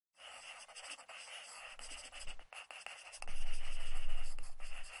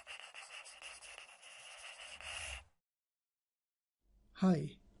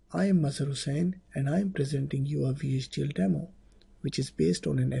Hi, I am Mazhar Hussain and I am presenting you a VHDL demo which is based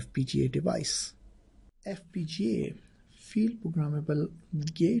on an FPGA device. FPGA field programmable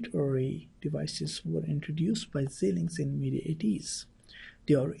gate array devices were introduced by Xilinx in mid-80s.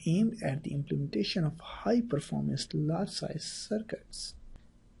 They are aimed at the implementation of high-performance large-size circuits.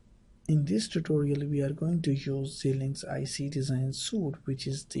 In this tutorial, we are going to use Xilinx IC Design Suite, which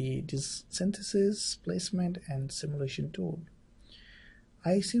is the synthesis, placement, and simulation tool.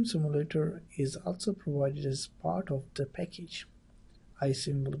 iSim Simulator is also provided as part of the package.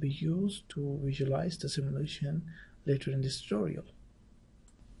 iSim will be used to visualize the simulation later in this tutorial.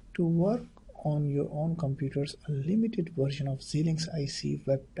 To work on your own computers, a limited version of Xilinx IC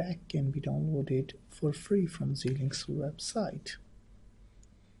Webpack can be downloaded for free from Xilinx website.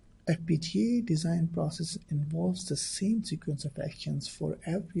 FPGA design process involves the same sequence of actions for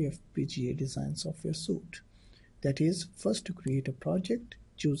every FPGA design software suite. That is, first to create a project,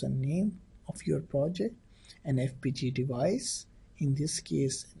 choose a name of your project, an FPGA device, in this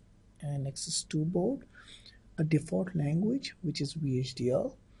case an Nexus 2 board, a default language which is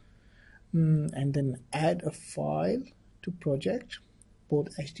VHDL, and then add a file to project,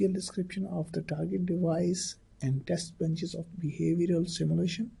 both HDL description of the target device and test benches of behavioral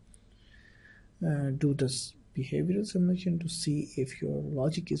simulation. Do this behavioral simulation to see if your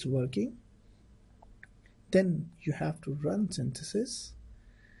logic is working. Then you have to run synthesis.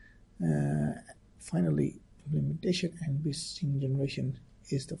 Finally, implementation and bit-stream generation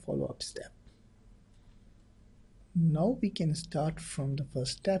is the follow-up step. Now we can start from the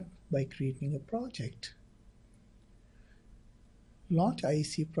first step by creating a project. Launch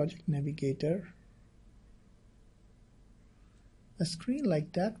IC Project Navigator. A screen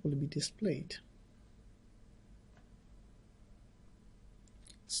like that will be displayed.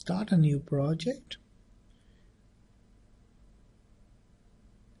 Start a new project.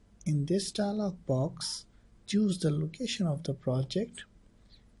 In this dialog box, choose the location of the project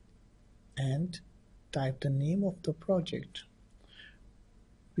and type the name of the project.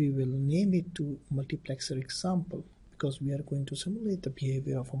 We will name it to Multiplexer example because we are going to simulate the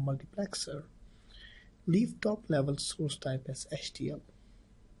behavior of a multiplexer. Leave top level source type as HDL.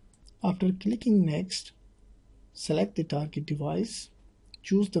 After clicking next, select the target device,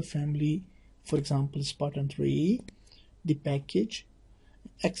 choose the family, for example Spartan 3E, the package,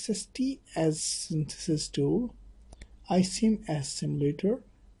 XST as synthesis tool, iSim as simulator,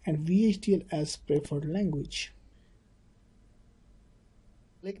 and VHDL as preferred language.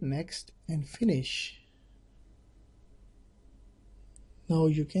 Click next and finish. Now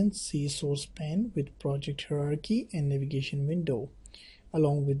you can see source pane with project hierarchy and navigation window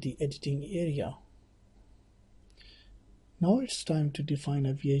along with the editing area. Now it's time to define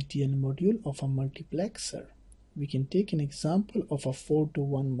a VHDL module of a multiplexer. We can take an example of a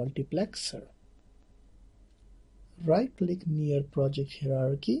 4-to-1 multiplexer. Right-click near project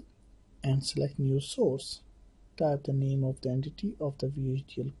hierarchy and select new source. Type the name of the entity of the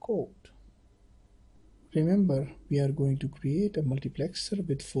VHDL code. Remember, we are going to create a multiplexer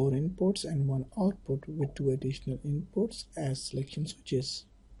with 4 inputs and 1 output with 2 additional inputs as selection switches.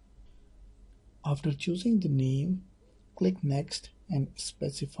 After choosing the name, click Next and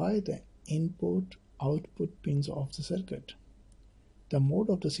specify the input-output pins of the circuit. The mode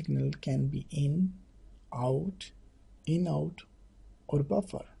of the signal can be in, out, or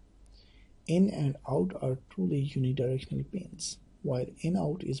buffer. In and out are truly unidirectional pins, while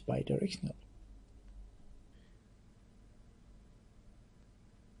in-out is bidirectional.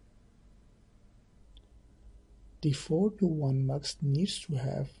 The 4-to-1 mux needs to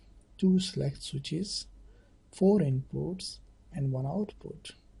have 2 select switches, 4 inputs, and 1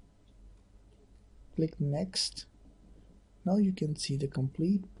 output. Click Next. Now you can see the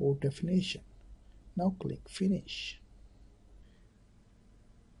complete port definition. Now click Finish.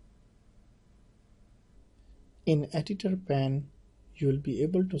 In Editor pane, you will be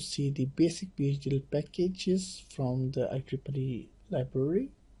able to see the basic VHDL packages from the IEEE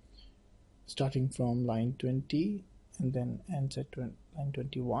library, starting from line 20 and then ends at line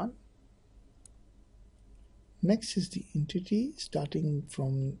 21. Next is the entity starting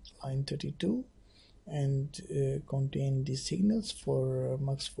from line 32 and contain the signals for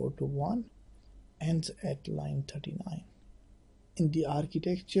MUX 4-to-1, ends at line 39. In the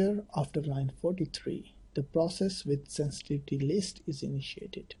architecture, after line 43, the process with sensitivity list is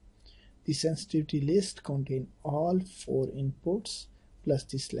initiated. The sensitivity list contains all 4 inputs plus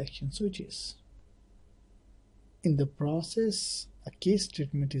the selection switches. In the process, a case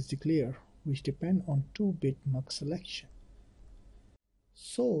statement is declared which depend on 2-bit MUX selection.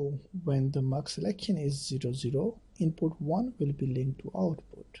 So when the mux selection is 0, 0, input 1 will be linked to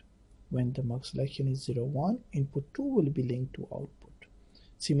output. When the mux selection is 0, 1, input 2 will be linked to output.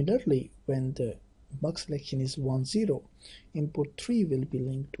 Similarly, when the mux selection is 1, 0, input 3 will be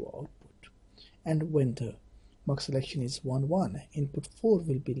linked to output. And when the mux selection is 1, 1, input 4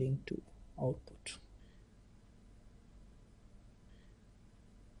 will be linked to output.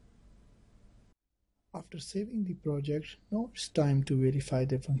 After saving the project, now it's time to verify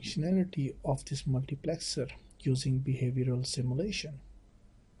the functionality of this multiplexer using behavioral simulation.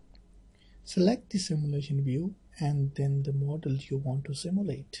 Select the simulation view and then the model you want to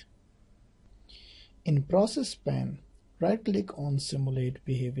simulate. In Process pane, right-click on Simulate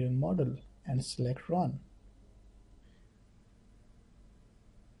Behavioral Model and select Run.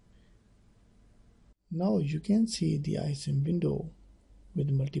 Now you can see the ISIM window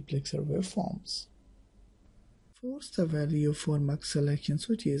with multiplexer waveforms. Force the value for mux selection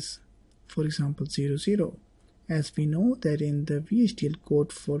switches, for example 0, 0. As we know that in the VHDL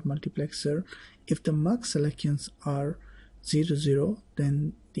code for multiplexer, if the mux selections are 0, 0,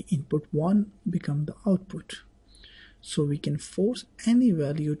 then the input 1 become the output. So we can force any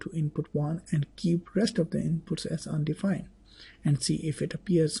value to input 1 and keep rest of the inputs as undefined and see if it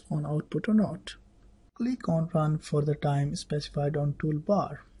appears on output or not. Click on Run for the time specified on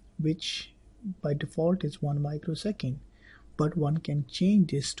toolbar, which by default is 1 microsecond, but one can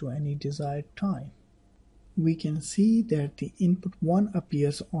change this to any desired time. We can see that the input 1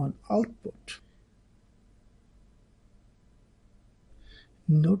 appears on output.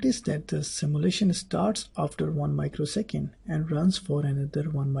 Notice that the simulation starts after 1 microsecond and runs for another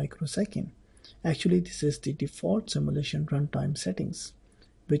 1 microsecond. Actually, this is the default simulation runtime settings,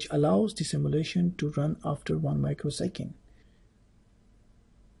 which allows the simulation to run after 1 microsecond.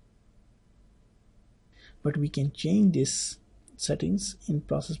 But we can change these settings in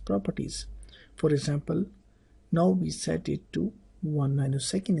process properties. For example, now we set it to 1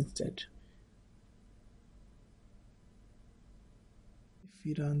 nanosecond instead. If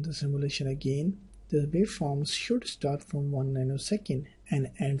we run the simulation again, the waveforms should start from 1 nanosecond and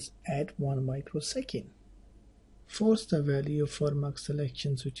ends at 1 microsecond. Force the value for mux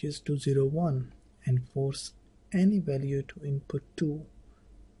selection switches to 0, 1 and force any value to input 2.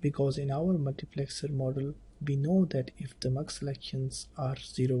 Because in our multiplexer model, we know that if the mux selections are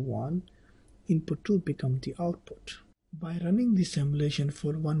 0, 1, input 2 becomes the output. By running the simulation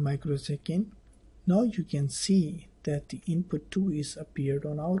for 1 microsecond, now you can see that the input 2 is appeared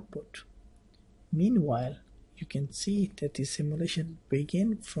on output. Meanwhile, you can see that the simulation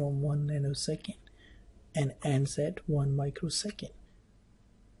begins from 1 nanosecond and ends at 1 microsecond.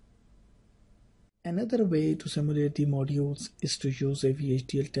 Another way to simulate the modules is to use a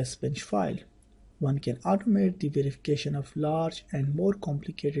VHDL test bench file. One can automate the verification of large and more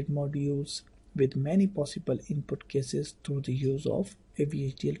complicated modules with many possible input cases through the use of a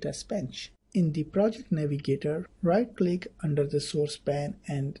VHDL test bench. In the project navigator, right-click under the source pane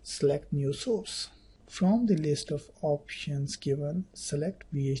and select New Source. From the list of options given, select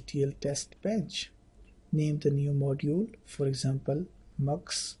VHDL test bench. Name the new module, for example,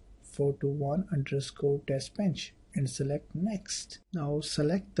 MUX 421 underscore test bench, and select Next. Now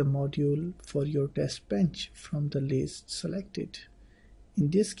select the module for your test bench from the list selected. In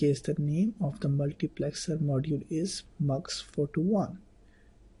this case, the name of the multiplexer module is MUX 421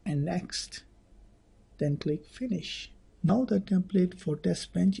 and Next. Then click Finish. Now the template for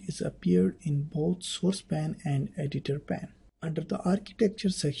test bench is appeared in both source pane and editor pane. Under the architecture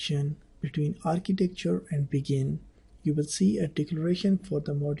section, between architecture and begin, you will see a declaration for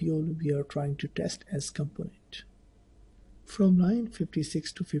the module we are trying to test as component. From line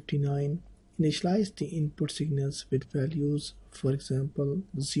 56 to 59, initialize the input signals with values, for example,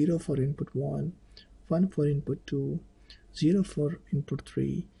 0 for input 1, 1 for input 2, 0 for input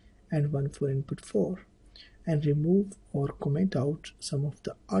 3, and 1 for input 4, and remove or comment out some of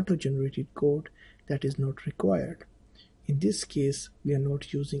the auto-generated code that is not required. In this case, we are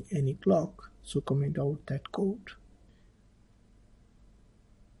not using any clock, so comment out that code.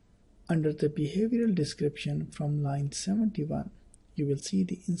 Under the behavioral description from line 71, you will see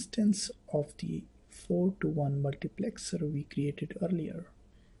the instance of the 4 to 1 multiplexer we created earlier.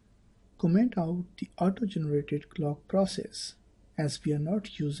 Comment out the auto-generated clock process, as we are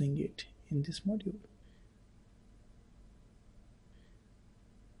not using it in this module.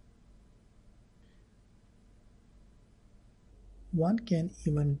 One can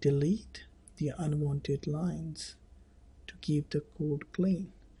even delete the unwanted lines to keep the code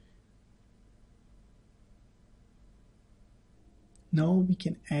clean. Now we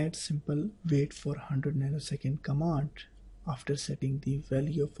can add simple wait for 100 nanosecond command after setting the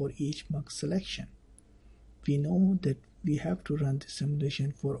value for each mux selection. We know that we have to run the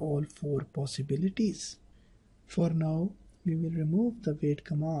simulation for all four possibilities. For now, we will remove the wait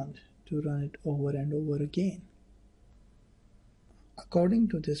command to run it over and over again. According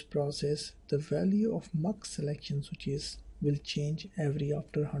to this process, the value of mux selection switches will change every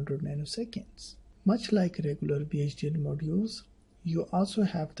after 100 nanoseconds. Much like regular VHDL modules, you also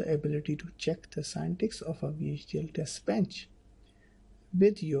have the ability to check the syntax of a VHDL test bench.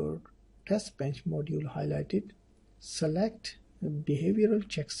 With your test bench module highlighted, select Behavioral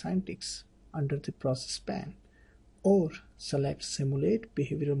Check Syntax under the process pane, or select Simulate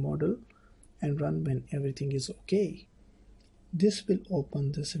Behavioral Model and run when everything is okay. This will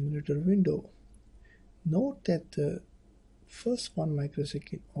open the simulator window. Note that the first 1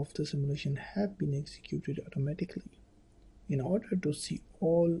 microsecond of the simulation have been executed automatically. In order to see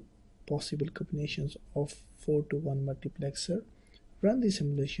all possible combinations of 4 to 1 multiplexer, run the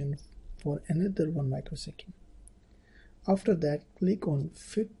simulation for another 1 microsecond. After that, click on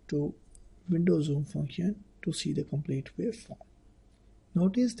Fit to Window Zoom function to see the complete waveform.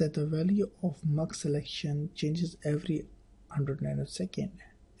 Notice that the value of mux selection changes every 100 nanosecond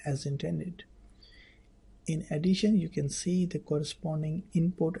as intended. In addition, you can see the corresponding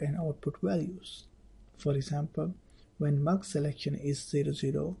input and output values. For example, when mux selection is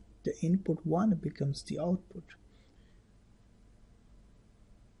 00, the input 1 becomes the output.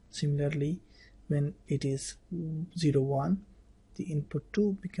 Similarly, when it is 01, the input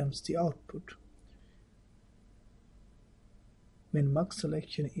 2 becomes the output. When mux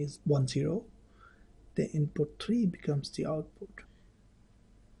selection is 10, the input 3 becomes the output.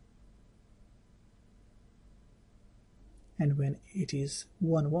 And when it is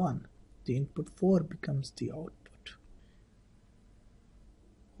 11, the input 4 becomes the output.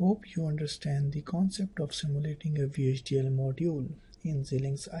 Hope you understand the concept of simulating a VHDL module in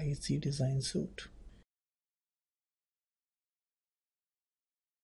Xilinx IEC design suite.